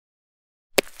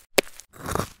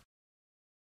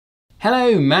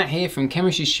Hello, Matt here from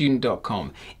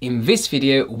chemistrystudent.com. In this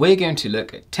video, we're going to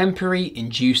look at temporary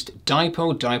induced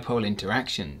dipole-dipole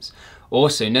interactions,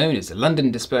 also known as the London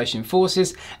Dispersion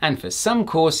Forces, and for some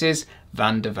courses,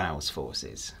 van der Waals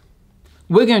forces.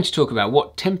 We're going to talk about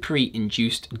what temporary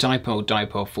induced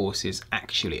dipole-dipole forces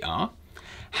actually are,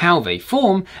 how they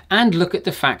form, and look at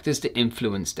the factors that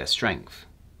influence their strength.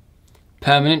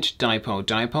 Permanent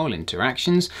dipole-dipole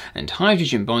interactions and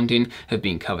hydrogen bonding have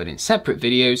been covered in separate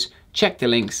videos. Check the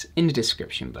links in the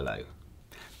description below.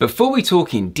 Before we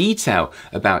talk in detail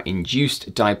about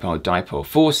induced dipole-dipole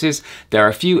forces, there are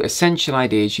a few essential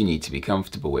ideas you need to be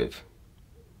comfortable with.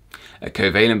 A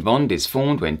covalent bond is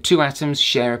formed when two atoms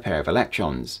share a pair of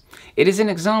electrons. It is an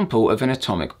example of an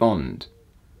atomic bond.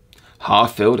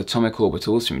 Half-filled atomic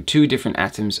orbitals from two different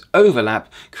atoms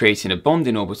overlap, creating a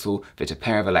bonding orbital that a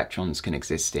pair of electrons can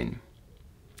exist in.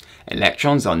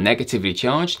 Electrons are negatively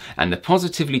charged, and the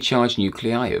positively charged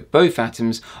nuclei of both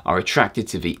atoms are attracted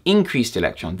to the increased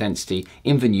electron density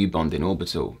in the new bonding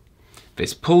orbital.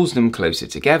 This pulls them closer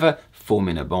together,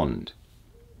 forming a bond.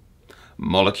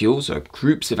 Molecules are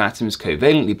groups of atoms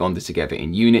covalently bonded together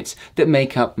in units that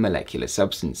make up molecular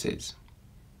substances.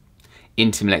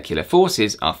 Intermolecular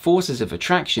forces are forces of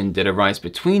attraction that arise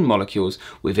between molecules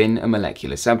within a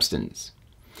molecular substance.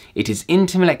 It is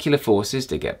intermolecular forces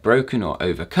that get broken or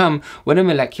overcome when a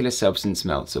molecular substance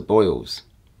melts or boils.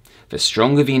 The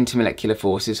stronger the intermolecular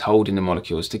forces holding the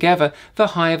molecules together, the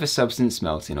higher the substance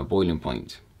melting or boiling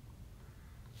point.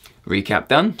 Recap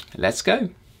done? Let's go!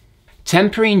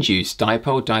 Temporary induced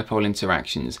dipole-dipole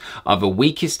interactions are the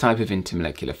weakest type of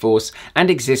intermolecular force and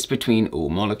exist between all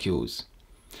molecules.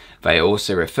 They are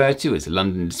also referred to as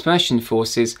London Dispersion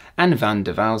Forces and van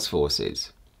der Waals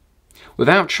forces.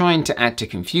 Without trying to add to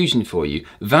confusion for you,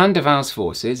 van der Waals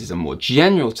forces is a more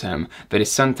general term that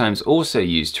is sometimes also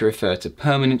used to refer to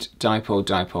permanent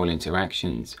dipole-dipole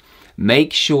interactions.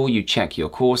 Make sure you check your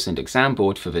course and exam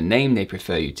board for the name they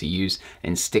prefer you to use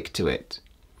and stick to it.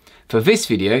 For this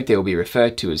video, they will be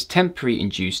referred to as temporary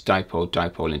induced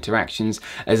dipole-dipole interactions,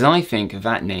 as I think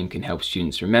that name can help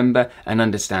students remember and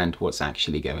understand what's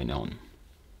actually going on.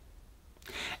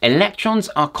 Electrons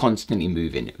are constantly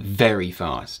moving very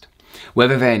fast.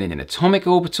 Whether they're in an atomic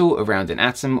orbital around an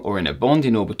atom or in a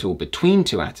bonding orbital between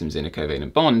two atoms in a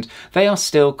covalent bond, they are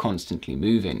still constantly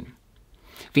moving.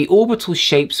 The orbital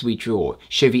shapes we draw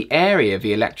show the area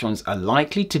the electrons are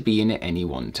likely to be in at any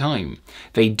one time.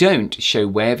 They don't show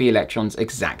where the electrons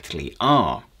exactly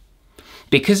are.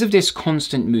 Because of this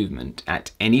constant movement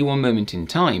at any one moment in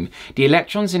time, the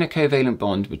electrons in a covalent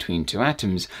bond between two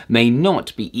atoms may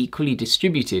not be equally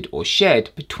distributed or shared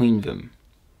between them.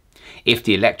 If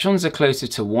the electrons are closer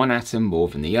to one atom more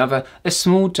than the other, a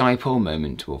small dipole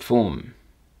moment will form.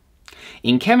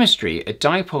 In chemistry, a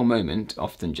dipole moment,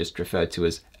 often just referred to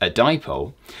as a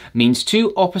dipole, means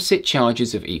two opposite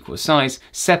charges of equal size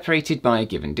separated by a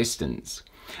given distance,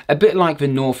 a bit like the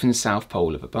north and south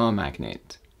pole of a bar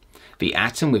magnet. The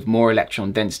atom with more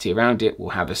electron density around it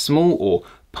will have a small or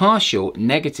partial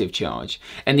negative charge,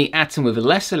 and the atom with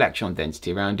less electron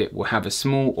density around it will have a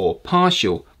small or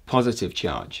partial positive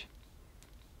charge.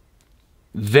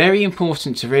 Very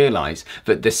important to realise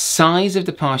that the size of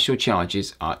the partial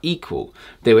charges are equal.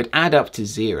 They would add up to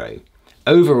 0.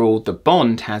 Overall, the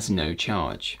bond has no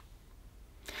charge.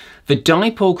 The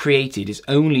dipole created is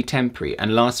only temporary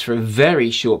and lasts for a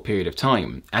very short period of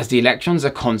time, as the electrons are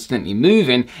constantly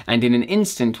moving and in an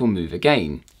instant will move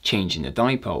again, changing the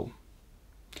dipole.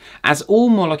 As all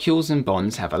molecules and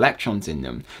bonds have electrons in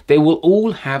them, they will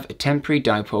all have temporary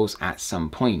dipoles at some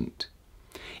point.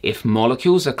 If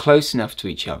molecules are close enough to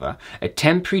each other, a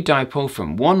temporary dipole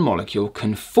from one molecule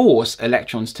can force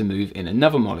electrons to move in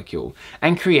another molecule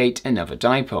and create another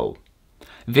dipole.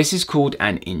 This is called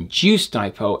an induced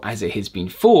dipole, as it has been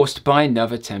forced by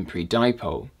another temporary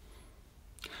dipole.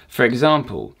 For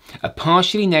example, a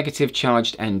partially negative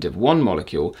charged end of one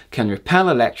molecule can repel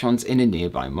electrons in a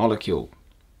nearby molecule.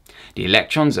 The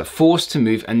electrons are forced to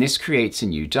move, and this creates a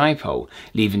new dipole,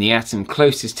 leaving the atom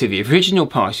closest to the original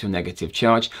partial negative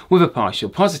charge with a partial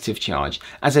positive charge,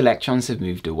 as electrons have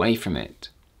moved away from it.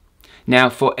 Now,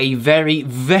 for a very,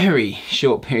 very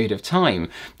short period of time,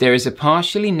 there is a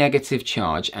partially negative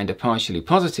charge and a partially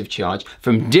positive charge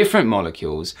from different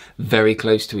molecules very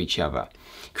close to each other,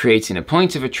 creating a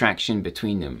point of attraction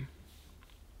between them.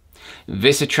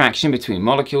 This attraction between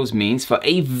molecules means for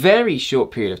a very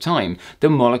short period of time, the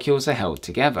molecules are held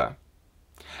together.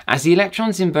 As the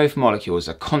electrons in both molecules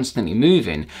are constantly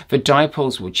moving, the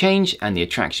dipoles will change and the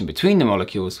attraction between the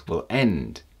molecules will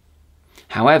end.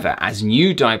 However, as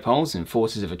new dipoles and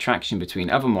forces of attraction between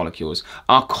other molecules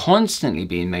are constantly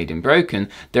being made and broken,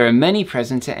 there are many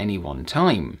present at any one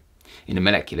time in a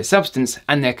molecular substance,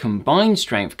 and their combined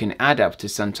strength can add up to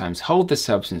sometimes hold the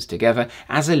substance together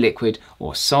as a liquid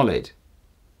or solid.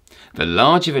 The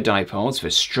larger the dipoles,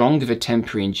 the stronger the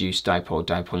temporary induced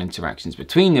dipole-dipole interactions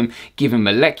between them, giving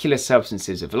molecular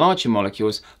substances of larger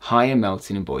molecules higher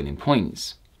melting and boiling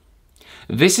points.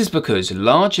 This is because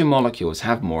larger molecules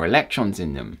have more electrons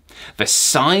in them. The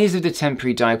size of the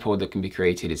temporary dipole that can be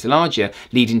created is larger,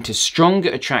 leading to stronger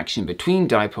attraction between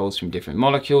dipoles from different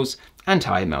molecules and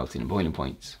higher melting and boiling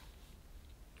points.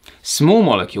 Small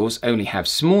molecules only have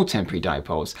small temporary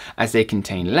dipoles as they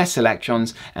contain less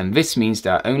electrons, and this means they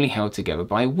are only held together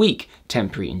by weak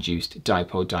temporary induced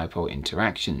dipole-dipole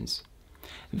interactions.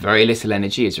 Very little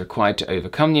energy is required to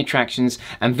overcome the attractions,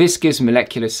 and this gives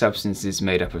molecular substances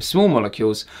made up of small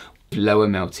molecules with lower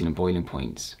melting and boiling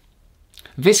points.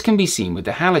 This can be seen with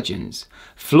the halogens.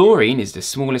 Fluorine is the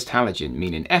smallest halogen,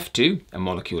 meaning F2, a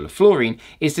molecule of fluorine,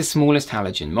 is the smallest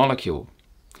halogen molecule.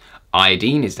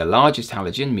 Iodine is the largest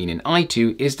halogen, meaning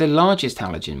I2 is the largest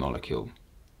halogen molecule.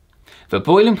 The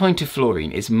boiling point of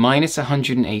fluorine is minus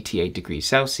 188 degrees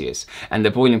Celsius, and the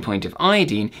boiling point of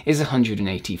iodine is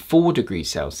 184 degrees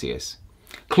Celsius.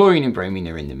 Chlorine and bromine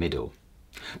are in the middle.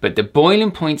 But the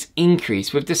boiling points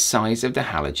increase with the size of the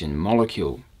halogen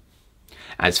molecule.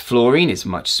 As fluorine is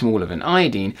much smaller than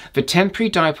iodine, the temporary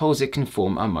dipoles it can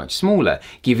form are much smaller,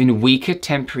 giving weaker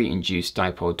temporary induced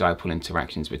dipole-dipole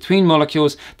interactions between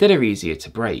molecules that are easier to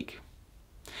break.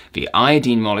 The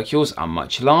iodine molecules are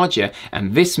much larger,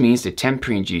 and this means the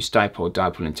temporary induced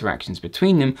dipole-dipole interactions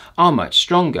between them are much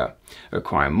stronger,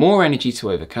 require more energy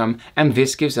to overcome, and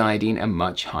this gives iodine a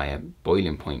much higher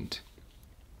boiling point.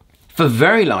 For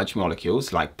very large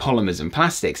molecules, like polymers and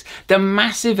plastics, the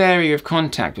massive area of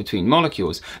contact between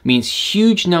molecules means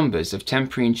huge numbers of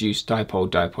temporary induced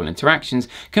dipole-dipole interactions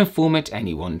can form at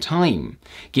any one time,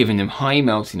 giving them high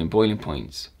melting and boiling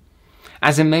points.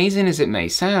 As amazing as it may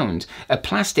sound, a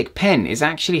plastic pen is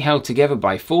actually held together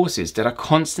by forces that are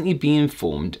constantly being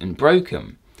formed and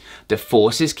broken. The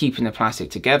forces keeping the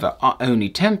plastic together are only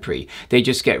temporary, they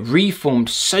just get reformed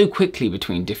so quickly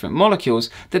between different molecules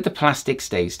that the plastic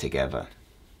stays together.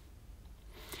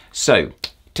 So,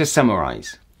 to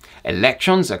summarise,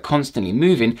 electrons are constantly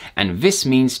moving, and this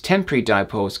means temporary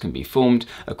dipoles can be formed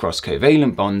across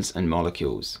covalent bonds and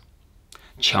molecules.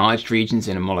 Charged regions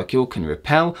in a molecule can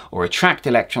repel or attract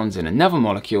electrons in another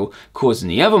molecule, causing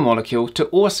the other molecule to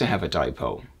also have a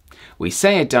dipole. We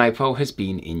say a dipole has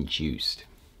been induced.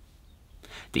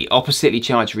 The oppositely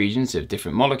charged regions of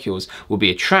different molecules will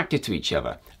be attracted to each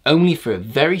other, only for a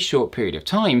very short period of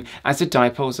time, as the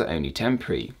dipoles are only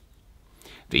temporary.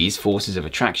 These forces of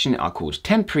attraction are called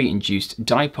temporary induced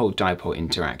dipole-dipole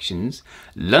interactions,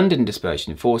 London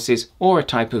Dispersion Forces, or a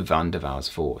type of van der Waals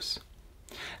force.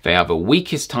 They are the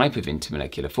weakest type of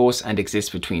intermolecular force and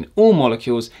exist between all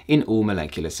molecules in all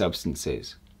molecular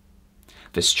substances.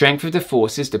 The strength of the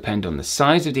forces depend on the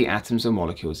size of the atoms or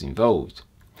molecules involved.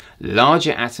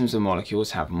 Larger atoms or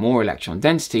molecules have more electron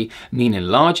density, meaning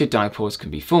larger dipoles can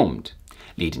be formed,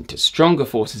 leading to stronger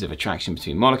forces of attraction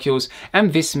between molecules,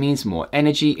 and this means more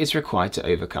energy is required to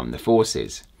overcome the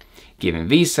forces, giving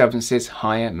these substances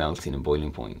higher melting and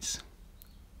boiling points.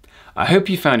 I hope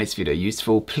you found this video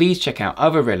useful. Please check out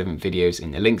other relevant videos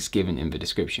in the links given in the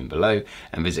description below,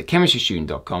 and visit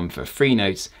chemistrystudent.com for free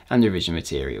notes and revision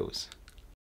materials.